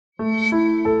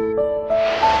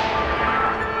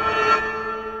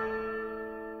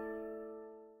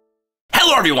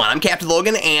Hello everyone, I'm Captain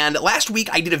Logan, and last week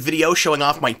I did a video showing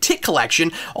off my tick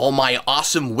collection, all my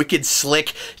awesome, wicked,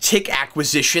 slick tick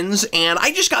acquisitions, and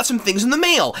I just got some things in the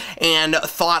mail, and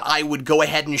thought I would go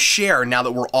ahead and share now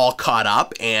that we're all caught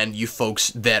up, and you folks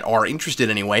that are interested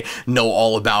anyway know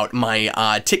all about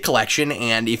my tick collection,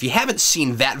 and if you haven't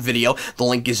seen that video, the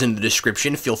link is in the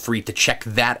description, feel free to check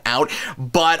that out.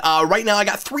 But right now I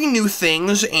got 3 new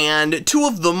things, and 2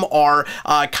 of them are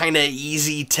kind of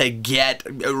easy to get,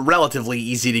 relatively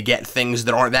easy to get things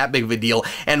that aren't that big of a deal,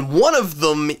 and one of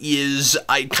them is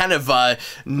kind of a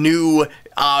new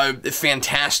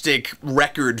fantastic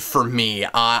record for me.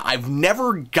 I've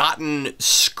never gotten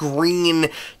screen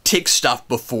tick stuff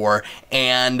before,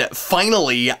 and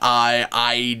finally,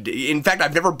 in fact,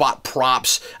 I've never bought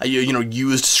props, you know,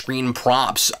 used screen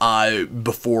props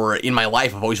before in my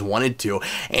life. I've always wanted to,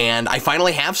 and I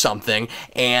finally have something,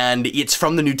 and it's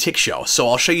from the new Tick Show, so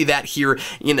I'll show you that here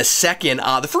in a second.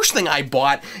 The first thing I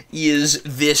bought is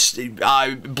this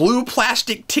blue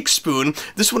plastic tick spoon.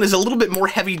 This one is a little bit more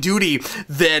heavy duty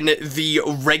than the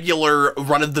regular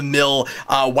run-of-the-mill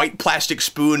white plastic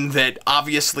spoon that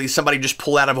obviously somebody just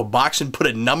pulled out of a box and put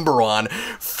a number on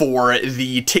for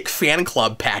the Tick Fan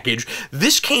Club package.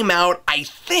 This came out, I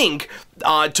think,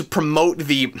 to promote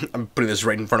the... I'm putting this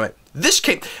right in front of me. This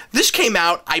came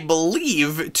out, I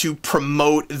believe, to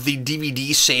promote the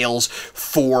DVD sales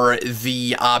for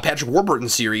the Patrick Warburton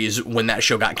series when that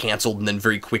show got canceled, and then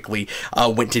very quickly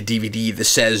went to DVD. This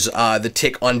says The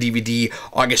Tick on DVD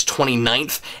August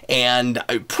 29th, and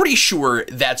I'm pretty sure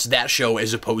that's that show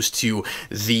as opposed to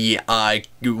the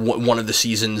one of the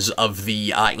seasons of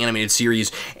the animated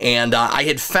series. And I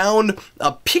had found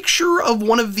a picture of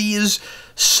one of these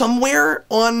somewhere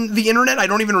on the internet. I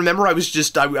don't even remember. I was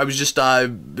just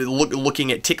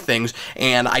looking at tick things,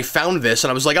 and I found this, and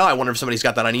I was like, oh, I wonder if somebody's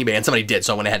got that on eBay, and somebody did,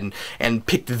 so I went ahead and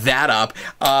picked that up.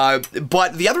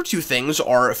 But the other 2 things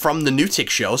are from the new Tick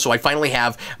Show, so I finally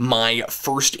have my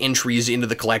first entries into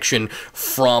the collection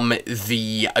from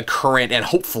the current, and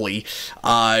hopefully,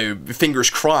 fingers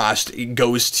crossed, it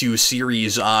goes to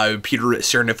series, Peter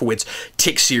Serafinowicz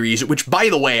Tick series, which, by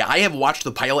the way, I have watched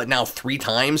the pilot now 3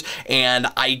 times, and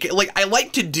I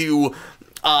like to do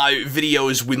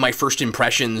videos with my first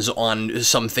impressions on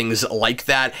some things like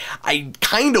that. I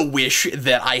kind of wish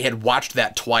that I had watched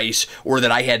that twice, or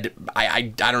that I had,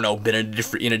 I don't know, been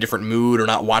in a different mood, or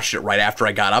not watched it right after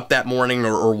I got up that morning,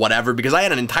 or whatever, because I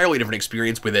had an entirely different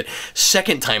experience with it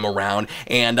second time around,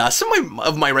 and some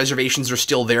of my reservations are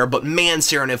still there, but man,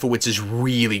 Serafinowicz is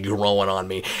really growing on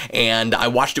me. And I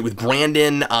watched it with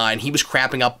Brandon, and he was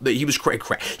cracking up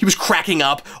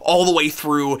all the way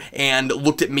through, and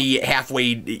looked at me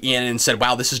halfway in and said,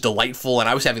 wow, this is delightful, and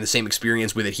I was having the same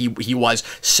experience with it he was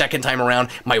second time around.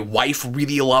 My wife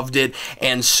really loved it,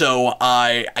 and so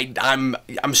I'm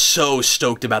so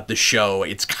stoked about the show.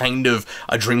 It's kind of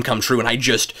a dream come true, and I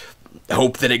just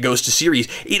hope that it goes to series.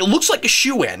 It looks like a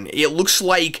shoe-in. It looks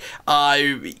like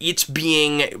it's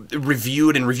being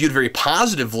reviewed, and reviewed very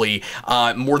positively,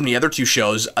 more than the other 2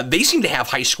 shows. They seem to have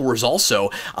high scores also.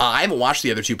 I haven't watched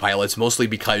the other 2 pilots, mostly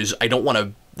because I don't want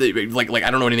to, like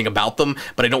I don't know anything about them,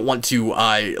 but I don't want to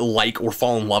like or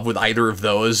fall in love with either of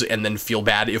those and then feel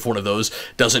bad if one of those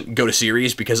doesn't go to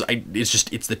series, because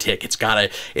it's the Tick. It's gotta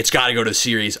go to the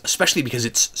series, especially because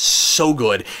it's so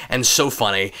good and so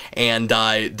funny, and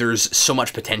there's so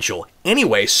much potential.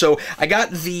 Anyway, so I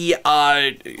got the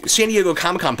San Diego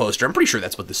Comic-Con poster. I'm pretty sure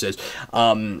that's what this is,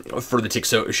 for the Tick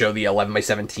Show, the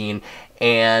 11x17.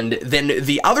 And then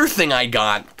the other thing I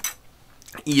got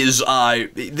is,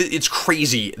 it's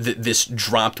crazy that this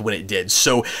dropped when it did.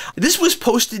 So this was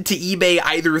posted to eBay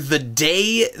either the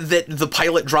day that the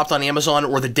pilot dropped on Amazon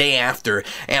or the day after,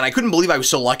 and I couldn't believe I was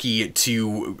so lucky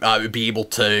to be able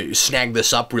to snag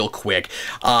this up real quick.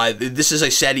 This, as I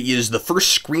said, is the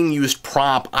first screen-used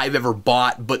prop I've ever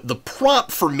bought, but the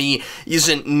prop for me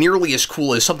isn't nearly as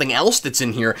cool as something else that's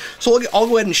in here, so I'll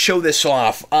go ahead and show this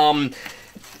off.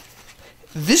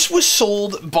 This was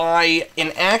sold by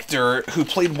an actor who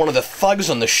played one of the thugs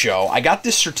on the show. I got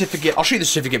this certificate. I'll show you the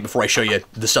certificate before I show you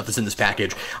the stuff that's in this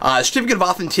package. Certificate of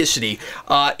authenticity.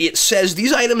 It says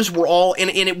these items were all, and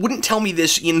it wouldn't tell me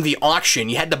this in the auction.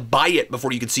 You had to buy it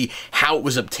before you could see how it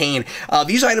was obtained.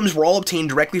 These items were all obtained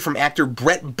directly from actor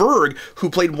Brett Berg, who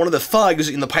played one of the thugs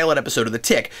in the pilot episode of The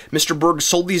Tick. Mr. Berg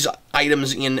sold these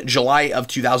items in July of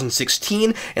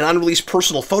 2016. An unreleased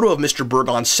personal photo of Mr. Berg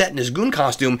on set in his goon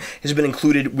costume has been included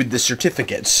included with the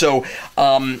certificate. So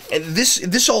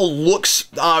this all looks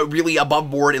really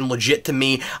above board and legit to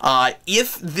me.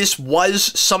 If this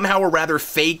was somehow or rather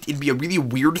faked, it'd be a really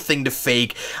weird thing to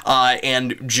fake,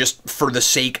 and just for the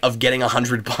sake of getting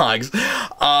 $100.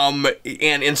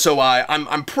 And so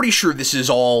I'm pretty sure this is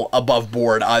all above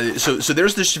board. So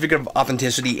there's the certificate of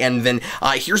authenticity, and then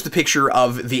here's the picture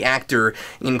of the actor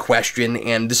in question,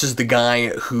 and this is the guy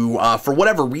who, for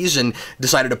whatever reason,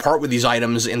 decided to part with these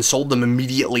items and sold them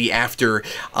immediately after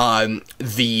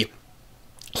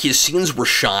his scenes were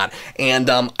shot, and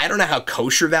I don't know how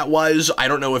kosher that was. I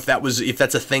don't know if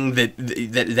that's a thing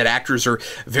that actors are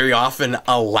very often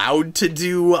allowed to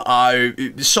do.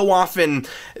 So often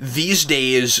these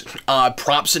days,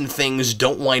 props and things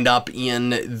don't wind up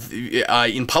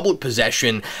in public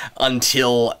possession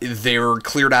until they're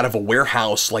cleared out of a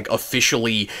warehouse, like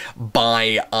officially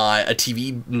by a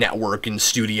TV network and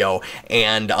studio,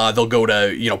 and they'll go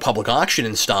to public auction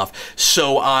and stuff.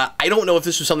 So I don't know if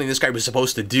this was something this guy was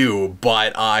supposed to do,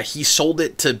 but he sold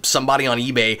it to somebody on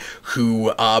eBay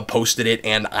who posted it,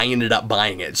 and I ended up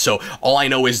buying it. So all I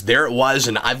know is there it was,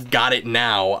 and I've got it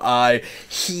now.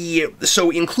 So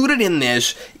included in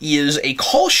this is a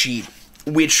call sheet,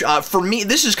 which, for me,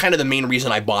 this is kind of the main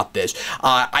reason I bought this.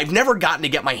 I've never gotten to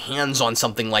get my hands on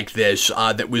something like this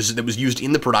that was used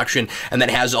in the production and that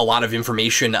has a lot of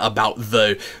information about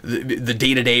the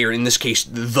day-to-day, or in this case,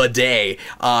 the day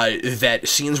that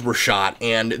scenes were shot.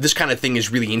 And this kind of thing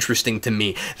is really interesting to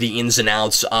me, the ins and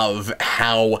outs of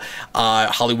how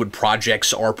Hollywood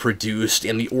projects are produced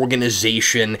and the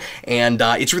organization, and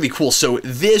it's really cool. So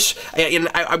this, and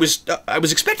I was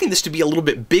expecting this to be a little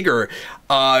bit bigger,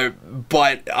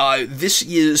 but this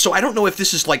is, so I don't know if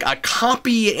this is like a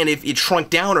copy and if it shrunk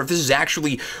down, or if this is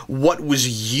actually what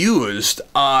was used,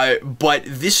 but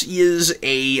this is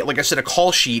like I said, a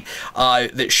call sheet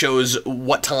that shows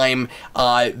what time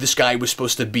this guy was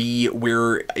supposed to be,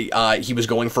 where he was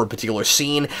going for a particular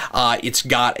scene. It's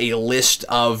got a list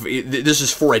of, this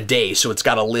is for a day, so it's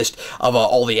got a list of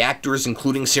all the actors,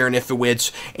 including Sarah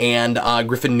Nifowitz and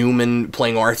Griffin Newman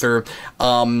playing Arthur,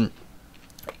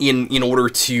 in order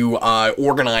to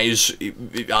organize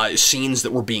scenes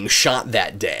that were being shot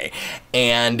that day.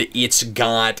 And it's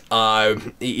got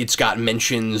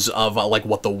mentions of like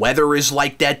what the weather is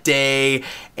like that day,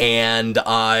 and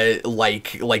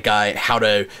like how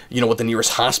to, what the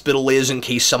nearest hospital is in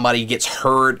case somebody gets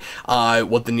hurt,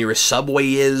 what the nearest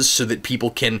subway is so that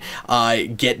people can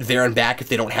get there and back if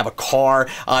they don't have a car.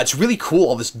 It's really cool,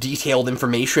 all this detailed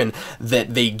information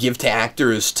that they give to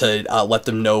actors to let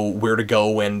them know where to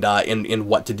go and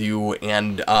what to do,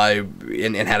 and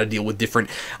how to deal with different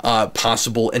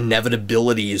possible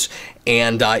inevitabilities.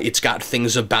 And it's got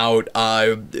things about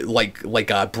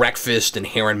like breakfast and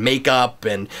hair and makeup,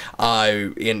 and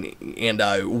what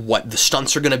the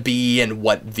stunts are going to be, and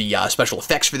what the special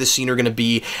effects for this scene are going to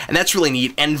be, and that's really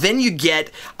neat. And then you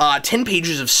get 10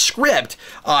 pages of script,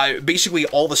 basically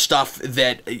all the stuff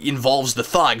that involves the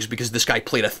thugs, because this guy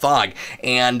played a thug.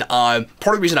 And part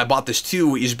of the reason I bought this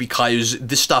too is because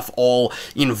this stuff all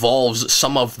involves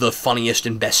some of the funniest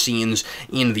and best scenes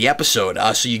in the episode.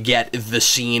 So you get the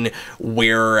scene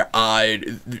where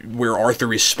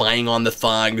Arthur is spying on the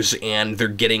thugs, and they're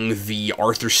getting the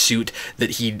Arthur suit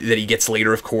that he gets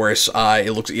later. Of course,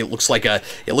 it looks like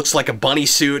a bunny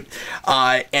suit,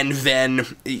 and then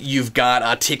you've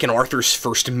got Tick and Arthur's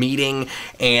first meeting,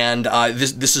 and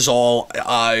this is all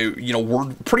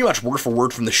pretty much word for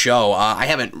word from the show. I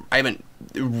haven't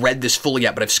read this fully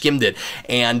yet, but I've skimmed it,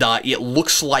 and it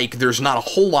looks like there's not a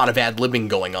whole lot of ad-libbing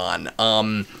going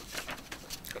on.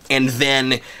 And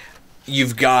then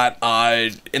you've got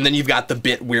the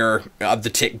bit where the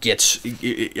Tick gets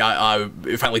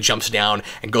finally jumps down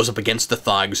and goes up against the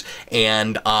thugs,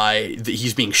 and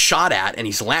he's being shot at, and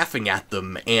he's laughing at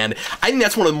them. And I think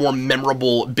that's one of the more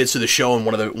memorable bits of the show, and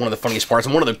one of the funniest parts,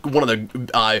 and one of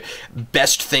the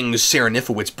best things Sarah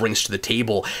Nifowitz brings to the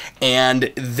table.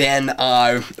 And then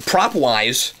prop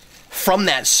wise, from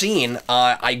that scene,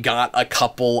 I got a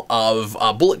couple of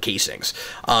bullet casings.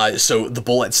 So the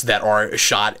bullets that are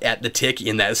shot at the Tick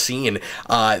in that scene,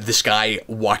 this guy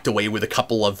walked away with a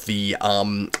couple of the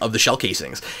shell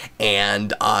casings,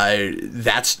 and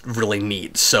that's really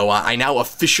neat. So I now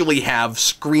officially have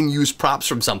screen use props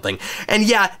from something, and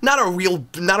yeah, not a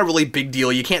really big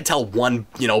deal. You can't tell one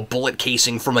bullet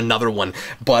casing from another one,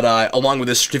 but along with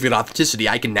this certificate of authenticity,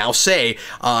 I can now say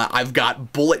I've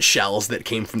got bullet shells that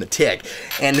came from the Tick.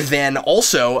 And then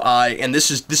also, and this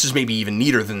is maybe even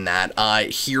neater than that,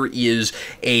 here is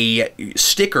a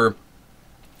sticker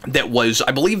that was,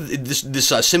 I believe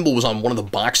this symbol was on one of the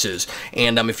boxes,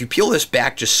 and if you peel this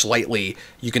back just slightly,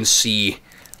 you can see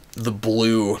the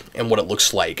blue and what it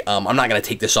looks like. I'm not going to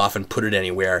take this off and put it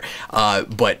anywhere,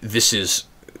 but this is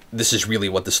really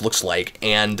what this looks like,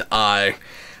 and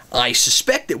I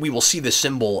suspect that we will see this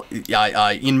symbol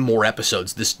in more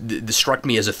episodes. This struck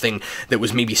me as a thing that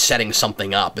was maybe setting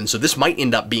something up, and so this might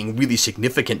end up being really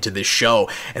significant to this show,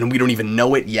 and we don't even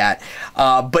know it yet.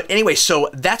 But anyway, so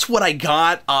that's what I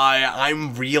got.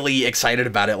 I'm really excited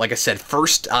about it. Like I said,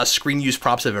 first screen use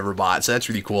props I've ever bought, so that's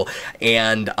really cool.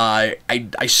 And I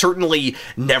certainly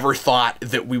never thought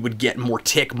that we would get more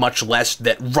Tick, much less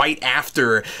that right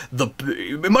after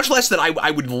much less that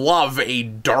I would love a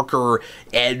darker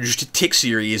edge Tick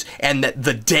series, and that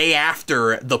the day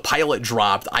after the pilot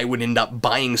dropped, I would end up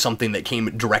buying something that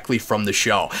came directly from the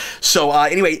show. So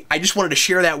anyway, I just wanted to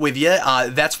share that with you.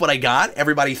 That's what I got.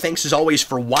 Everybody, thanks as always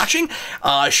for watching.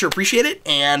 Sure appreciate it,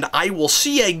 and I will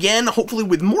see you again, hopefully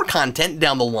with more content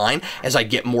down the line as I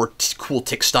get more cool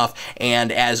Tick stuff,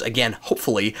 and as, again,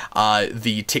 hopefully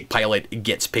the Tick pilot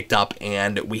gets picked up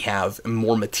and we have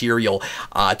more material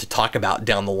to talk about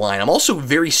down the line. I'm also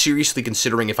very seriously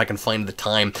considering, if I can find the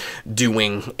time,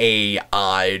 doing a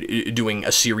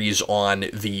series on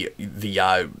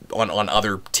on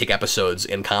other Tick episodes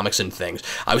in comics and things.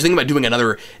 I was thinking about doing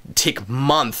another Tick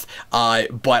month,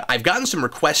 but I've gotten some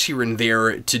requests here and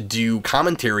there to do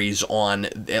commentaries on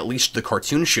at least the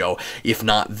cartoon show, if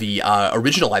not the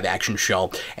original live-action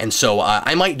show, and so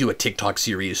I might do a TikTok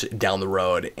series down the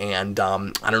road, and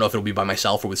I don't know if it'll be by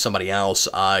myself or with somebody else,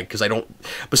 because I don't,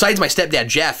 besides my stepdad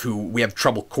Jeff, who we have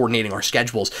trouble coordinating our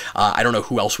schedules, I don't know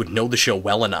who else would know the show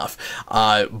well enough,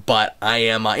 but I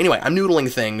am, anyway, I'm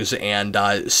noodling things, and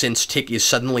since Tick is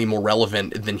suddenly more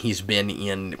relevant than he's been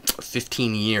in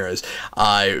 15 years,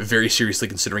 very seriously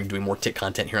considering doing more Tick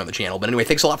content here on the channel. But anyway,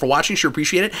 thanks a lot for watching, sure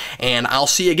appreciate it, and I'll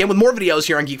see you again with more videos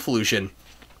here on Geekvolution.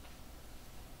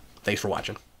 Thanks for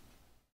watching.